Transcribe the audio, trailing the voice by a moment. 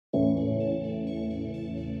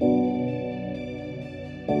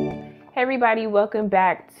Hey everybody, welcome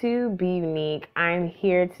back to Be Unique. I'm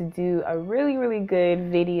here to do a really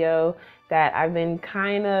good video that I've been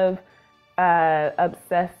kind of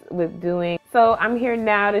obsessed with doing. So I'm here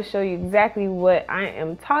now to show you exactly what I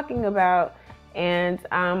am talking about. And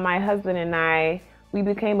my husband and I, we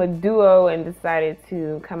became a duo and decided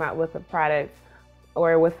to come out with a product,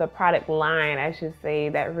 or with a product line, I should say,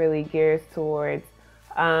 that really gears towards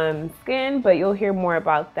skin, but you'll hear more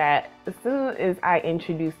about that as soon as I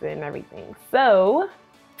introduce it and everything. So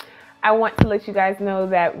I want to let you guys know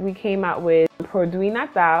that we came out with Produi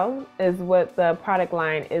Natal is what the product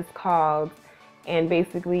line is called, and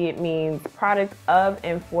basically it means product of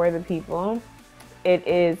and for the people. It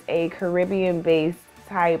is a Caribbean based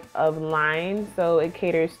type of line, so it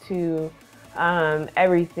caters to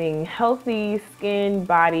everything healthy, skin,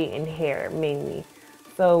 body, and hair mainly.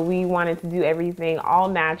 So we wanted to do everything all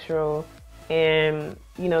natural and,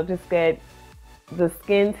 you know, just get the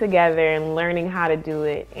skin together and learning how to do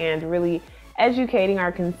it and really educating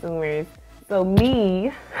our consumers. So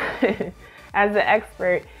me, as an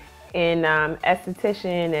expert in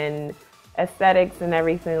esthetician and aesthetics and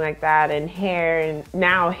everything like that, and hair, and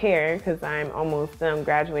now hair, because I'm almost done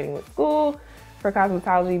graduating with school for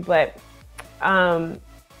cosmetology, but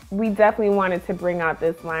we definitely wanted to bring out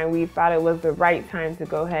this line. We thought it was the right time to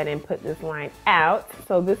go ahead and put this line out.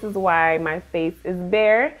 So this is why my face is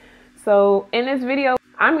bare. So in this video,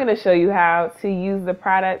 I'm going to show you how to use the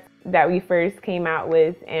product that we first came out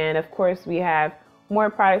with. And of course, we have more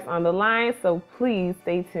products on the line, so please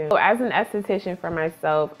stay tuned. So as an esthetician for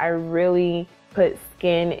myself, I really put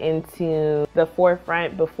skin into the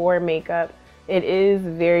forefront before makeup. It is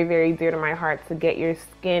very dear to my heart to get your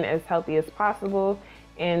skin as healthy as possible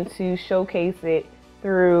and to showcase it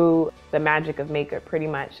through the magic of makeup, pretty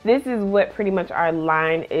much. This is what pretty much our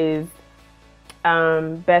line is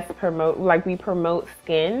best promote. Like, we promote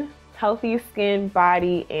skin, healthy skin,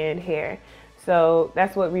 body, and hair. So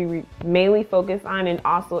that's what we mainly focus on, and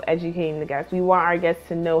also educating the guests. We want our guests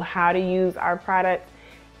to know how to use our product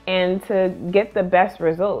and to get the best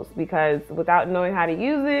results, because without knowing how to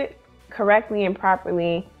use it correctly and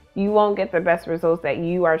properly, you won't get the best results that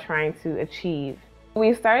you are trying to achieve.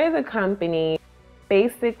 We started the company,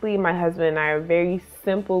 basically my husband and I are very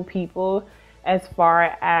simple people as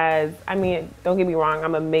far as, I mean, don't get me wrong,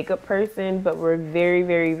 I'm a makeup person, but we're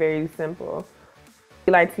very simple.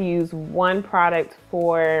 We like to use one product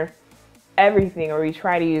for everything, or we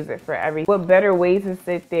try to use it for everything. What better way to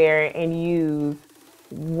sit there and use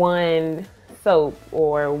one soap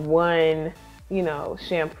or one, you know,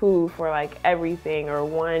 shampoo for like everything, or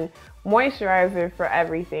one moisturizer for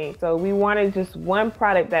everything. So we wanted just one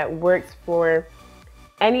product that works for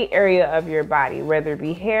any area of your body, whether it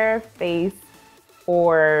be hair, face,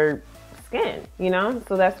 or skin, you know?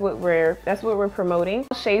 So that's what we're promoting.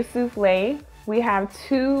 Shea Souffle. We have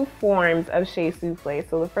two forms of Shea Souffle.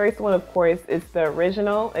 So the first one, of course, is the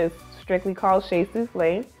original. It's strictly called Shea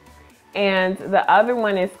Souffle. And the other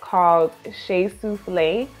one is called Shea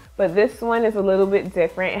Souffle, but this one is a little bit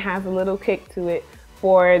different. It has a little kick to it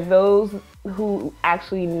for those who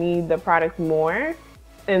actually need the product more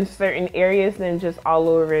in certain areas than just all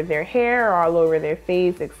over their hair or all over their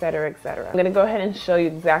face, etc., etc. I'm gonna go ahead and show you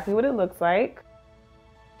exactly what it looks like.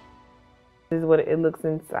 This is what it looks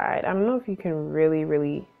inside. I don't know if you can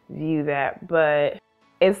really view that, but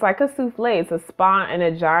it's like a souffle. It's a spa in a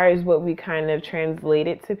jar is what we kind of translate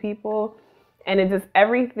it to people. And it does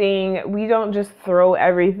everything. We don't just throw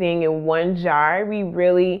everything in one jar. We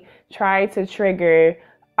really try to trigger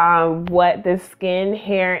what the skin,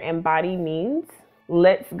 hair, and body needs.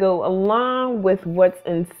 Let's go along with what's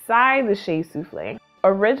inside the Shea Souffle.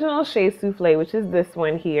 Original Shea Souffle, which is this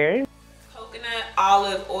one here. Coconut,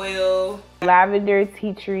 olive oil, lavender,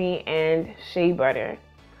 tea tree, and shea butter.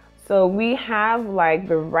 So we have like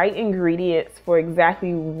the right ingredients for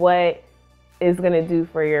exactly what is going to do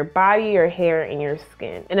for your body, your hair, and your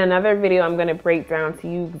skin. In another video, I'm going to break down to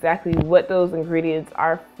you exactly what those ingredients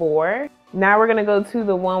are for. Now we're going to go to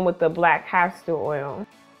the one with the black castor oil.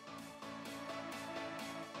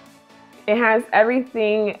 It has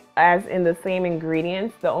everything as in the same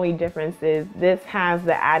ingredients. The only difference is this has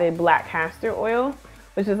the added black castor oil,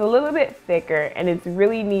 which is a little bit thicker, and it's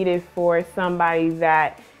really needed for somebody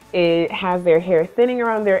that it has their hair thinning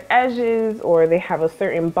around their edges, or they have a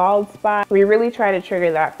certain bald spot. We really try to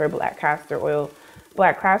trigger that for black castor oil.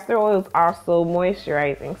 Black castor oil is also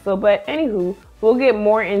moisturizing. So, but anywho, we'll get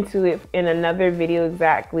more into it in another video,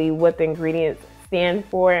 exactly what the ingredients stand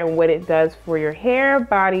for and what it does for your hair,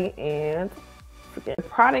 body, and skin. The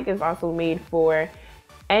product is also made for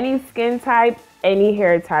any skin type, any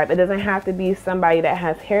hair type. It doesn't have to be somebody that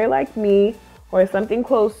has hair like me or something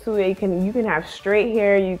close to it. You can have straight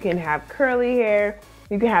hair, you can have curly hair,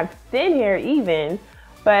 you can have thin hair even,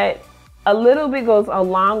 but a little bit goes a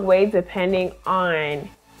long way depending on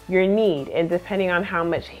your need and depending on how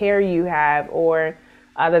much hair you have or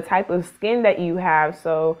the type of skin that you have.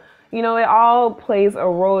 So, you know, it all plays a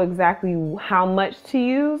role exactly how much to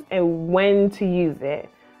use and when to use it.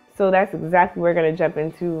 So that's exactly what we're gonna jump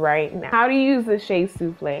into right now. How to use the Shea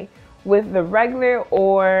Souffle. With the regular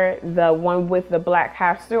or the one with the black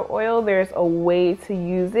castor oil, there's a way to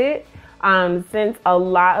use it. Since a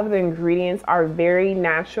lot of the ingredients are very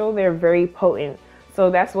natural, they're very potent. So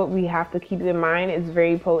that's what we have to keep in mind. It's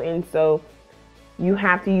very potent. So you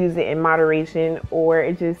have to use it in moderation, or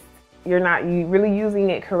it just, you're not really using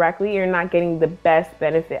it correctly. You're not getting the best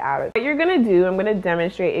benefit out of it. What you're gonna do, I'm gonna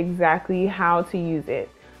demonstrate exactly how to use it.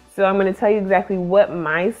 So I'm gonna tell you exactly what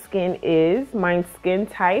my skin is, my skin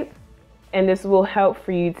type, and this will help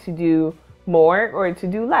for you to do more or to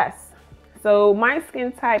do less. So my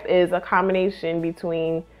skin type is a combination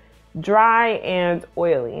between dry and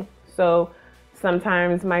oily. So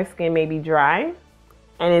sometimes my skin may be dry,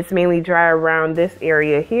 and it's mainly dry around this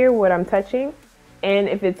area here, what I'm touching. And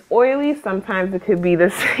if it's oily, sometimes it could be the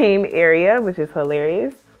same area, which is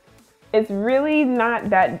hilarious. It's really not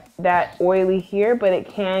that oily here, but it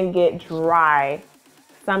can get dry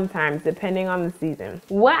sometimes depending on the season.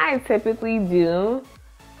 What I typically do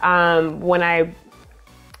when I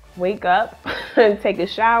wake up and take a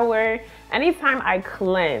shower, anytime I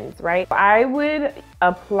cleanse, right? I would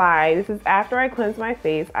apply, this is after I cleanse my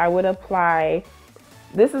face, I would apply,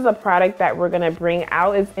 this is a product that we're gonna bring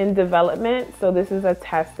out. It's in development, so this is a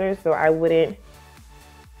tester, so I wouldn't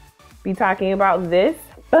be talking about this,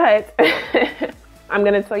 but I'm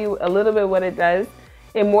gonna tell you a little bit what it does.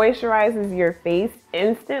 It moisturizes your face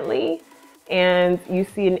instantly, and you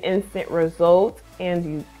see an instant result,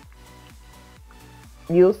 and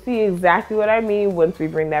you'll see exactly what I mean once we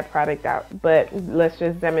bring that product out. But let's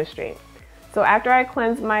just demonstrate. So after I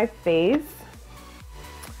cleanse my face,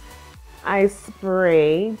 I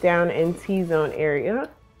spray down in T-zone area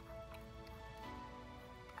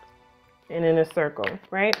and in a circle,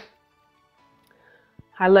 right?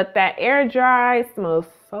 I let that air dry. It smells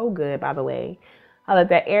so good, by the way. I let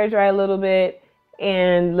that air dry a little bit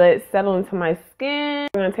and let it settle into my skin.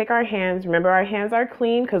 We're gonna take our hands. Remember, our hands are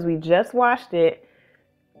clean because we just washed it.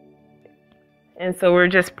 And so we're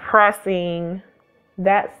just pressing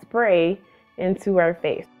that spray into our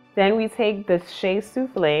face. Then we take the Shea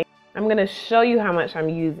Souffle. I'm gonna show you how much I'm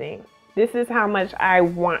using. This is how much I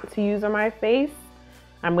want to use on my face.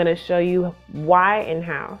 I'm gonna show you why and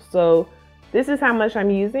how. So this is how much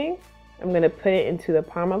I'm using. I'm gonna put it into the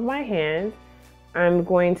palm of my hand. I'm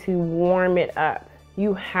going to warm it up.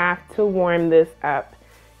 You have to warm this up.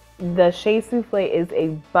 The Shea Souffle is a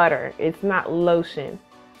butter. It's not lotion.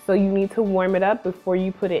 So you need to warm it up before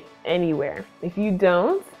you put it anywhere. If you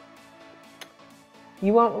don't,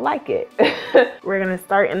 you won't like it. We're gonna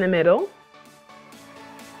start in the middle.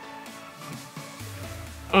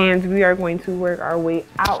 And we are going to work our way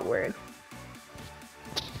outward.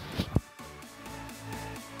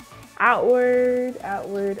 Outward,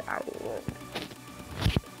 outward, outward.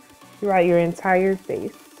 Throughout your entire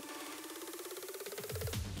face.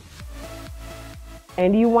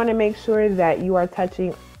 And you want to make sure that you are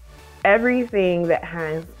touching everything that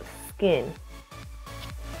has skin.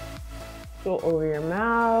 Go over your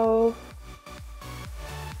mouth,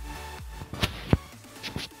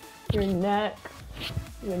 your neck.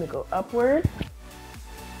 You're gonna go upward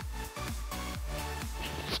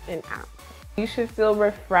and out. You should feel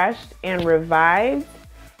refreshed and revived.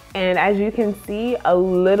 And as you can see, a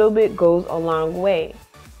little bit goes a long way.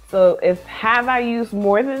 So have I used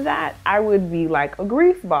more than that, I would be like a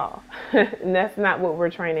grease ball. And that's not what we're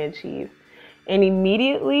trying to achieve. And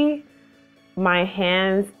immediately, my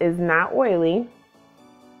hands is not oily.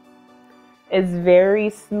 It's very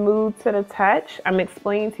smooth to the touch. I'm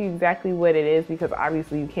explaining to you exactly what it is because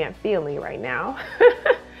obviously you can't feel me right now.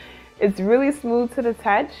 It's really smooth to the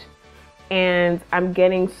touch. And I'm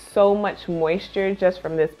getting so much moisture just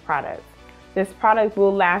from this product. This product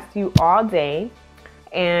will last you all day.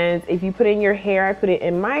 And if you put it in your hair, I put it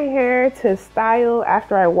in my hair to style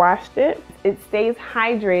after I washed it. It stays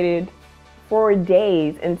hydrated for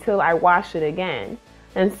days until I wash it again.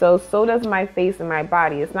 And so does my face and my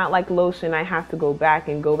body. It's not like lotion, I have to go back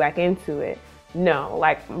into it. No,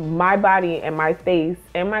 like my body and my face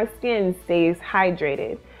and my skin stays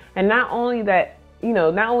hydrated. And not only that,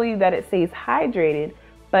 it stays hydrated,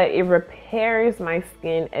 but it repairs my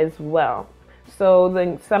skin as well.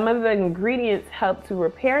 So some of the ingredients help to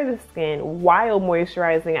repair the skin while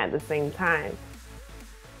moisturizing at the same time.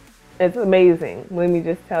 It's amazing. Let me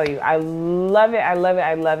just tell you. I love it. I love it.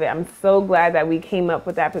 I love it. I'm so glad that we came up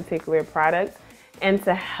with that particular product, and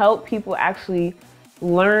to help people actually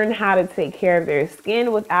learn how to take care of their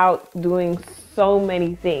skin without doing so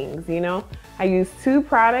many things, you know? I use 2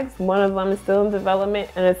 products. One of them is still in development,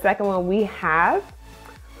 and the second one we have.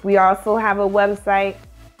 We also have a website.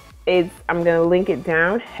 I'm gonna link it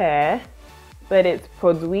down here, but it's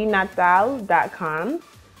produinatal.com,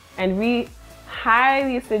 and we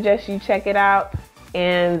highly suggest you check it out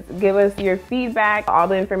and give us your feedback. All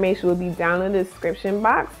the information will be down in the description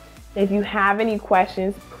box. If you have any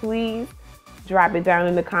questions, please drop it down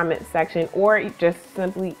in the comment section or just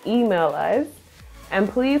simply email us. And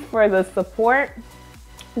please, for the support,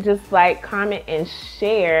 just like, comment, and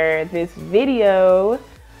share this video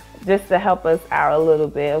just to help us out a little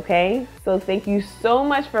bit, okay? So thank you so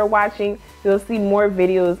much for watching. You'll see more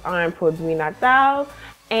videos on Produi Natal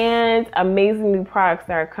and amazing new products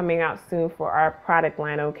that are coming out soon for our product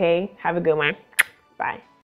line, okay? Have a good one. Bye.